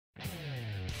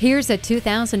Here's a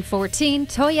 2014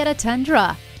 Toyota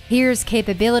Tundra. Here's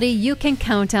capability you can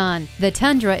count on. The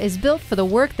Tundra is built for the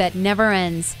work that never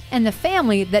ends and the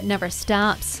family that never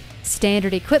stops.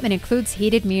 Standard equipment includes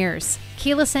heated mirrors,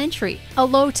 keyless entry, a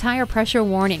low tire pressure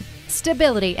warning,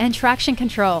 stability and traction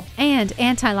control, and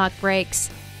anti-lock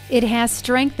brakes. It has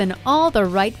strength in all the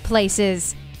right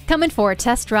places. Come in for a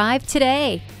test drive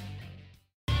today.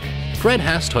 Fred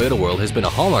Haas Toyota World has been a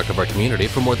hallmark of our community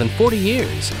for more than 40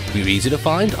 years. We're easy to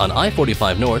find on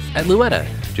I-45 North at Louetta,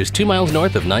 just 2 miles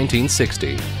north of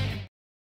 1960.